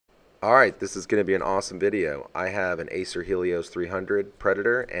Alright, this is going to be an awesome video. I have an Acer Helios 300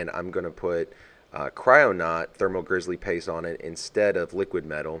 Predator, and I'm going to put Kryonaut thermal grizzly paste on it instead of liquid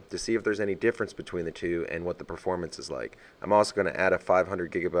metal to see if there's any difference between the two and what the performance is like. I'm also going to add a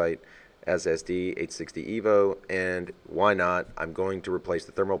 500 gigabyte SSD 860 EVO, and why not? I'm going to replace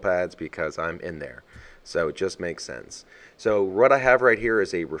the thermal pads because I'm in there. So it just makes sense. So what I have right here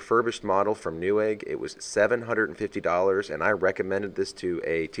is a refurbished model from Newegg. It was $750, and I recommended this to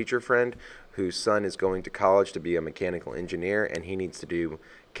a teacher friend whose son is going to college to be a mechanical engineer, and he needs to do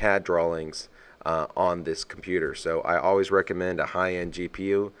CAD drawings on this computer. So I always recommend a high-end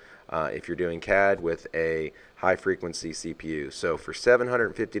GPU if you're doing CAD with a high-frequency CPU. So for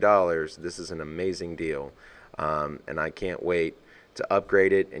 $750, this is an amazing deal, and I can't wait to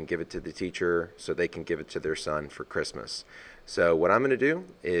upgrade it and give it to the teacher so they can give it to their son for Christmas. So what I'm going to do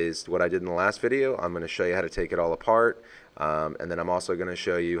is what I did in the last video. I'm going to show you how to take it all apart, and then I'm also going to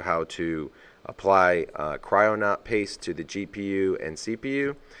show you how to apply Kryonaut paste to the GPU and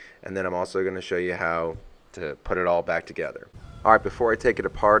CPU, and then I'm also going to show you how to put it all back together. Alright, before I take it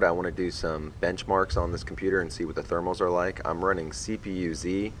apart, I want to do some benchmarks on this computer and see what the thermals are like. I'm running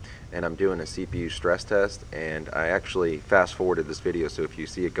CPU-Z, and I'm doing a CPU stress test, and I actually fast forwarded this video, so if you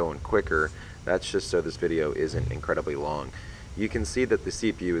see it going quicker, that's just so this video isn't incredibly long. You can see that the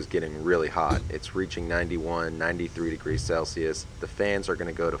CPU is getting really hot. It's reaching 91, 93 degrees Celsius. The fans are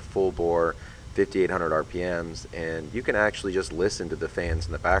going to go to full bore, 5800 RPMs, and you can actually just listen to the fans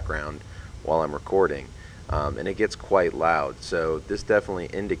in the background while I'm recording. And it gets quite loud, so this definitely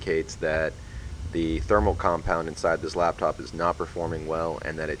indicates that the thermal compound inside this laptop is not performing well,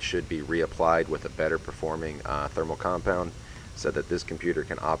 and that it should be reapplied with a better performing thermal compound so that this computer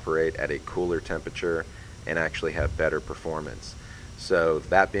can operate at a cooler temperature and actually have better performance. So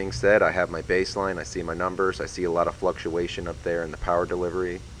that being said, I have my baseline, I see my numbers, I see a lot of fluctuation up there in the power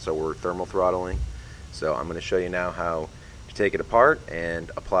delivery, so we're thermal throttling. So I'm going to show you now how to take it apart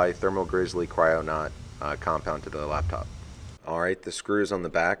and apply Thermal Grizzly Kryonaut compound to the laptop. Alright, the screws on the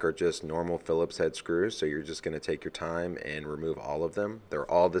back are just normal Phillips head screws, so you're just going to take your time and remove all of them. They're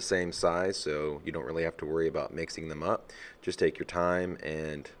all the same size, so you don't really have to worry about mixing them up. Just take your time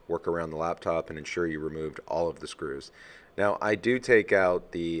and work around the laptop and ensure you removed all of the screws. Now, I do take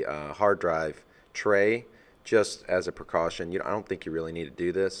out the hard drive tray just as a precaution. I don't think you really need to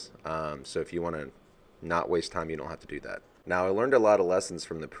do this, so if you want to not waste time, you don't have to do that. Now, I learned a lot of lessons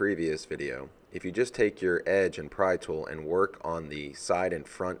from the previous video. If you just take your edge and pry tool and work on the side and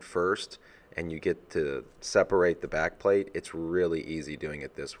front first, and you get to separate the back plate, it's really easy doing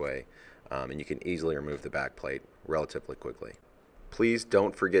it this way, and you can easily remove the back plate relatively quickly. Please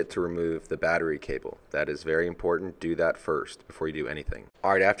don't forget to remove the battery cable. That is very important. Do that first before you do anything.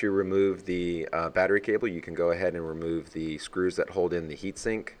 Alright, after you remove the battery cable, you can go ahead and remove the screws that hold in the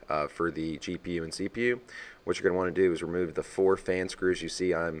heatsink for the GPU and CPU. What you're going to want to do is remove the 4 fan screws you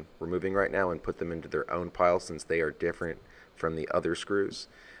see I'm removing right now and put them into their own pile since they are different from the other screws.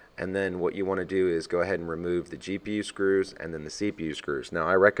 And then what you want to do is go ahead and remove the GPU screws and then the CPU screws. Now,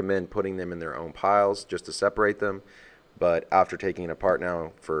 I recommend putting them in their own piles just to separate them. But after taking it apart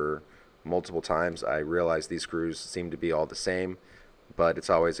now for multiple times, I realize these screws seem to be all the same, but it's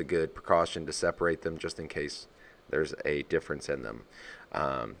always a good precaution to separate them just in case there's a difference in them.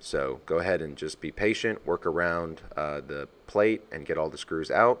 So go ahead and just be patient, work around the plate and get all the screws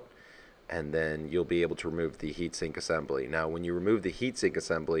out, and then you'll be able to remove the heatsink assembly. Now, when you remove the heatsink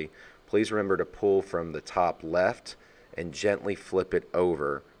assembly, please remember to pull from the top left and gently flip it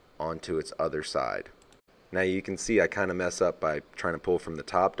over onto its other side. Now you can see I kind of mess up by trying to pull from the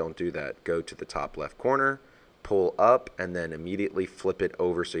top. Don't do that. Go to the top left corner, pull up, and then immediately flip it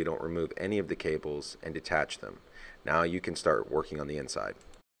over so you don't remove any of the cables and detach them. Now you can start working on the inside.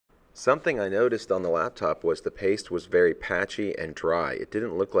 Something I noticed on the laptop was the paste was very patchy and dry. It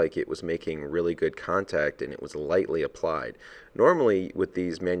didn't look like it was making really good contact, and it was lightly applied. Normally with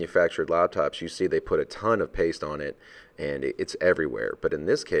these manufactured laptops, you see they put a ton of paste on it and it's everywhere, but in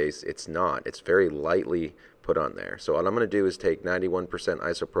this case it's not. It's very lightly put on there. So what I'm going to do is take 91%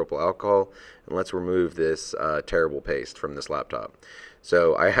 isopropyl alcohol and let's remove this terrible paste from this laptop.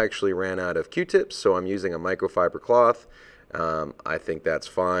 So I actually ran out of Q-tips, so I'm using a microfiber cloth. I think that's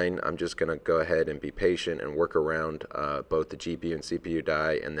fine. I'm just going to go ahead and be patient and work around both the GPU and CPU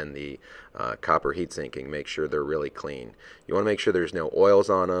die and then the copper heat sinking. Make sure they're really clean. You want to make sure there's no oils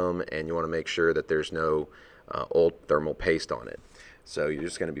on them, and you want to make sure that there's no old thermal paste on it. So you're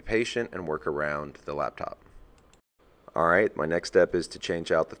just going to be patient and work around the laptop. Alright, my next step is to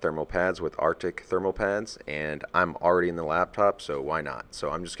change out the thermal pads with Arctic thermal pads, and I'm already in the laptop, so why not? So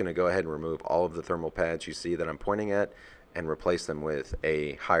I'm just going to go ahead and remove all of the thermal pads you see that I'm pointing at and replace them with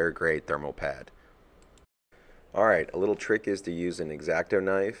a higher grade thermal pad. Alright, a little trick is to use an X-Acto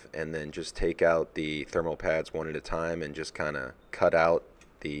knife and then just take out the thermal pads one at a time and just kind of cut out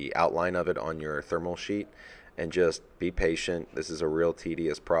the outline of it on your thermal sheet, and just be patient. This is a real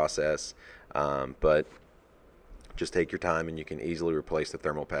tedious process, but just take your time and you can easily replace the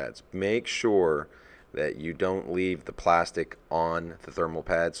thermal pads. Make sure that you don't leave the plastic on the thermal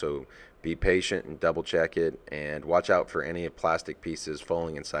pad, so be patient and double check it, and watch out for any plastic pieces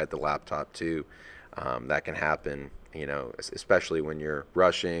falling inside the laptop too. That can happen, you know, especially when you're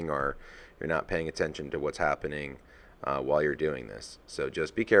rushing or you're not paying attention to what's happening while you're doing this. So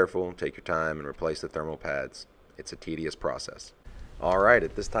just be careful, take your time, and replace the thermal pads. It's a tedious process. Alright,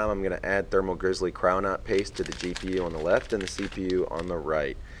 at this time I'm going to add Thermal Grizzly Kryonaut paste to the GPU on the left and the CPU on the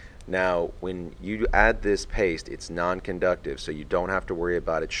right. Now, when you add this paste, it's non-conductive, so you don't have to worry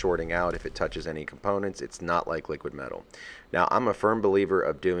about it shorting out if it touches any components. It's not like liquid metal. Now, I'm a firm believer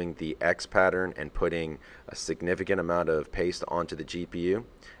of doing the X pattern and putting a significant amount of paste onto the GPU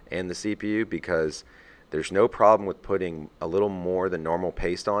and the CPU, because there's no problem with putting a little more than normal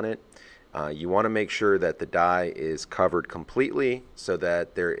paste on it. You want to make sure that the die is covered completely so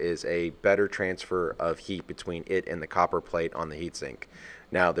that there is a better transfer of heat between it and the copper plate on the heatsink.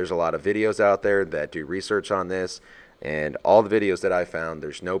 Now, there's a lot of videos out there that do research on this, and all the videos that I found,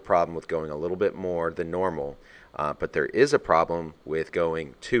 there's no problem with going a little bit more than normal, but there is a problem with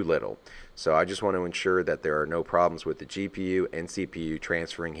going too little. So I just want to ensure that there are no problems with the GPU and CPU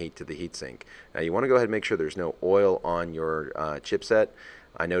transferring heat to the heatsink. Now, you want to go ahead and make sure there's no oil on your chipset.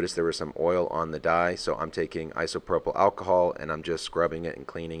 I noticed there was some oil on the die, so I'm taking isopropyl alcohol and I'm just scrubbing it and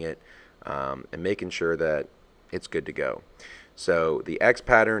cleaning it and making sure that it's good to go. So the X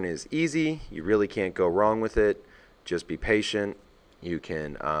pattern is easy. You really can't go wrong with it. Just be patient. You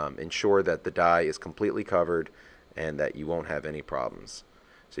can ensure that the die is completely covered and that you won't have any problems.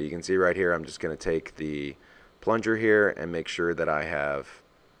 So you can see right here, I'm just going to take the plunger here and make sure that I have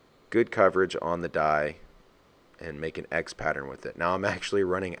good coverage on the die and make an X pattern with it. Now I'm actually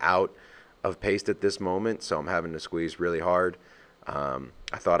running out of paste at this moment, so I'm having to squeeze really hard. I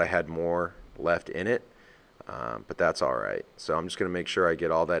thought I had more left in it, but that's alright. So I'm just going to make sure I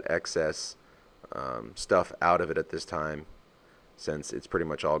get all that excess stuff out of it at this time, since it's pretty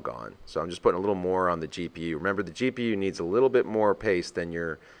much all gone. So I'm just putting a little more on the GPU. Remember, the GPU needs a little bit more paste than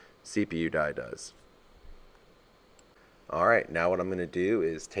your CPU die does. Alright, now what I'm going to do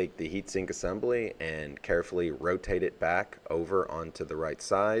is take the heatsink assembly and carefully rotate it back over onto the right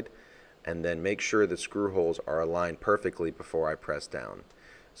side, and then make sure the screw holes are aligned perfectly before I press down.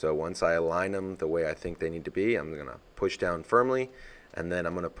 So once I align them the way I think they need to be, I'm going to push down firmly, and then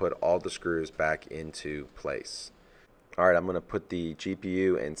I'm going to put all the screws back into place. Alright, I'm going to put the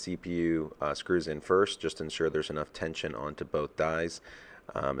GPU and CPU screws in first, just to ensure there's enough tension onto both dies.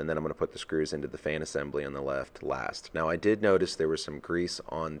 And then I'm going to put the screws into the fan assembly on the left last. Now, I did notice there was some grease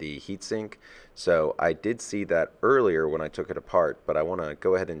on the heatsink, so I did see that earlier when I took it apart, but I want to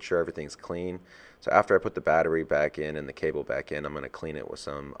go ahead and ensure everything's clean. So after I put the battery back in and the cable back in, I'm going to clean it with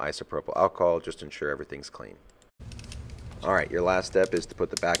some isopropyl alcohol just to ensure everything's clean. Alright, your last step is to put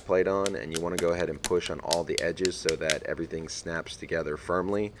the back plate on, and you want to go ahead and push on all the edges so that everything snaps together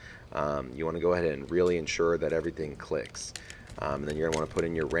firmly. You want to go ahead and really ensure that everything clicks. And then you're going to want to put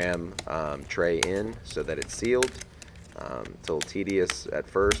in your RAM tray in so that it's sealed. It's a little tedious at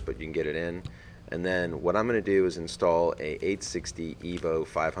first, but you can get it in. And then what I'm going to do is install a 860 EVO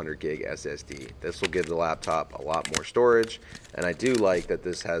 500 gig SSD. This will give the laptop a lot more storage, and I do like that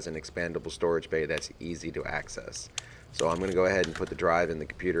this has an expandable storage bay that's easy to access. So I'm going to go ahead and put the drive in the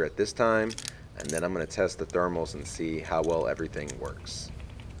computer at this time, and then I'm going to test the thermals and see how well everything works.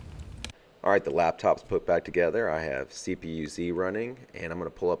 Alright, the laptop's put back together. I have CPU-Z running, and I'm going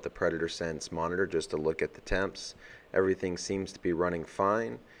to pull up the Predator Sense monitor just to look at the temps. Everything seems to be running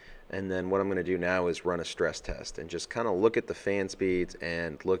fine. And then what I'm going to do now is run a stress test and just kind of look at the fan speeds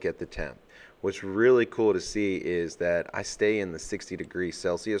and look at the temp. What's really cool to see is that I stay in the 60 degrees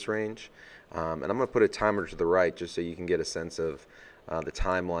Celsius range. And I'm going to put a timer to the right just so you can get a sense of the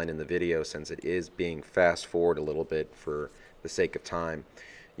timeline in the video, since it is being fast forward a little bit for the sake of time.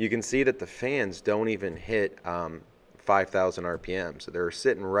 You can see that the fans don't even hit 5,000 RPM. So they're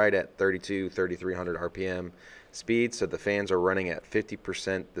sitting right at 3,300 RPM speed. So the fans are running at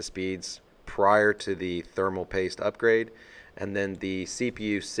 50% the speeds prior to the thermal paste upgrade. And then the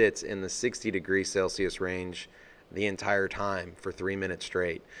CPU sits in the 60 degrees Celsius range the entire time for 3 minutes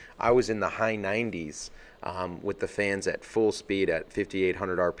straight. I was in the high 90s with the fans at full speed at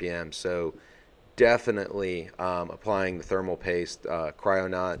 5,800 RPM. So definitely applying the thermal paste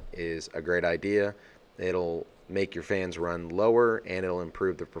Kryonaut is a great idea. It'll make your fans run lower, and it'll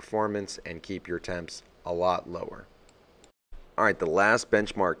improve the performance and keep your temps a lot lower. Alright, the last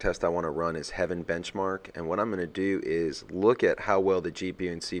benchmark test I want to run is Heaven Benchmark, and what I'm going to do is look at how well the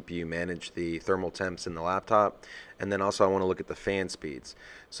GPU and CPU manage the thermal temps in the laptop, and then also I want to look at the fan speeds.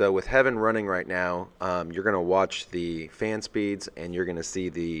 So with Heaven running right now, you're going to watch the fan speeds, and you're going to see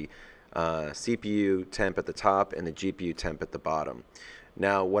the CPU temp at the top and the GPU temp at the bottom.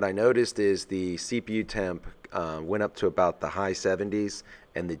 Now what I noticed is the CPU temp went up to about the high 70s,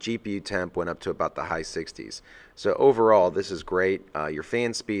 and the GPU temp went up to about the high 60s. So overall, this is great. Your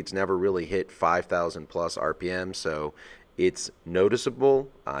fan speeds never really hit 5,000 plus RPM, so it's noticeable.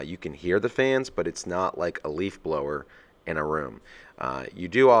 You can hear the fans, but it's not like a leaf blower in a room. You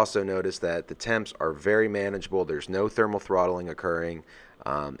do also notice that the temps are very manageable. There's no thermal throttling occurring,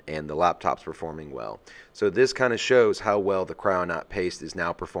 and the laptop's performing well. So this kind of shows how well the Kryonaut paste is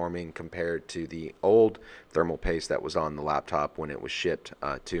now performing compared to the old thermal paste that was on the laptop when it was shipped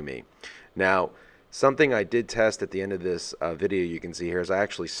to me. Now, something I did test at the end of this video you can see here is I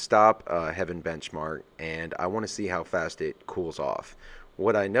actually stop Heaven Benchmark, and I want to see how fast it cools off.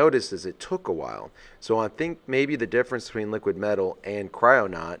 What I noticed is it took a while. So I think maybe the difference between liquid metal and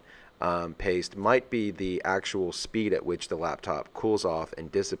Kryonaut paste might be the actual speed at which the laptop cools off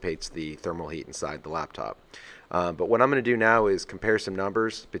and dissipates the thermal heat inside the laptop. But what I'm going to do now is compare some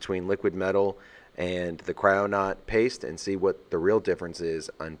numbers between liquid metal and the Kryonaut paste and see what the real difference is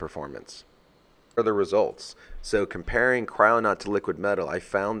in performance. Are the results. So comparing Kryonaut to liquid metal, I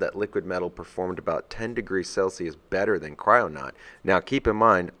found that liquid metal performed about 10 degrees Celsius better than Kryonaut. Now keep in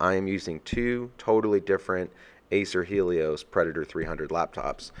mind, I am using two totally different Acer Helios Predator 300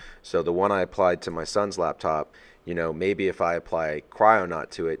 laptops. So the one I applied to my son's laptop, you know, maybe if I apply Kryonaut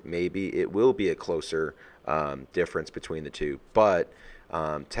to it, maybe it will be a closer difference between the two. But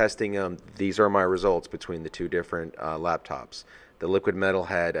testing them, these are my results between the two different laptops. The liquid metal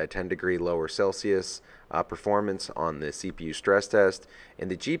had a 10 degree lower Celsius performance on the CPU stress test, and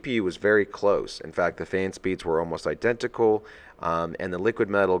the GPU was very close. In fact, the fan speeds were almost identical, and the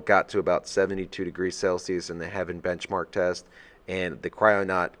liquid metal got to about 72 degrees Celsius in the Heaven benchmark test, and the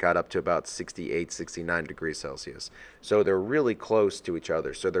Kryonaut got up to about 68, 69 degrees Celsius. So they're really close to each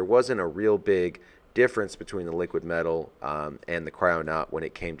other. So there wasn't a real big difference between the liquid metal and the Kryonaut when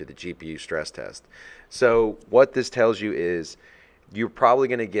it came to the GPU stress test. So what this tells you is you're probably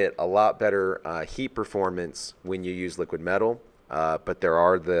going to get a lot better heat performance when you use liquid metal, but there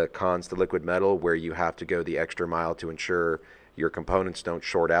are the cons to liquid metal where you have to go the extra mile to ensure your components don't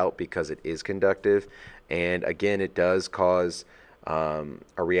short out because it is conductive. And again, it does cause a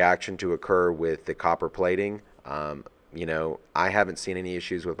reaction to occur with the copper plating. You know, I haven't seen any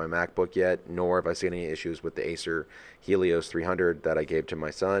issues with my MacBook yet, nor have I seen any issues with the Acer Helios 300 that I gave to my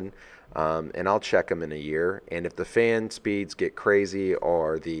son. And I'll check them in a year. And if the fan speeds get crazy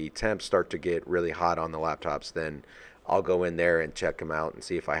or the temps start to get really hot on the laptops, then I'll go in there and check them out and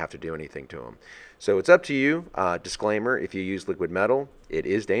see if I have to do anything to them. So it's up to you. Disclaimer, if you use liquid metal, it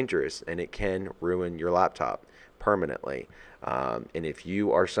is dangerous and it can ruin your laptop permanently. And if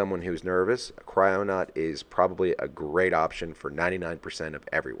you are someone who's nervous, Kryonaut is probably a great option for 99% of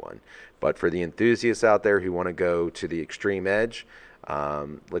everyone. But for the enthusiasts out there who want to go to the extreme edge,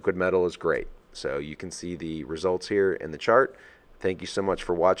 liquid metal is great. So you can see the results here in the chart. Thank you so much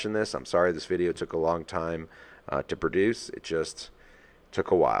for watching this. I'm sorry this video took a long time to produce. It just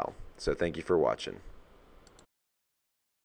took a while. So thank you for watching.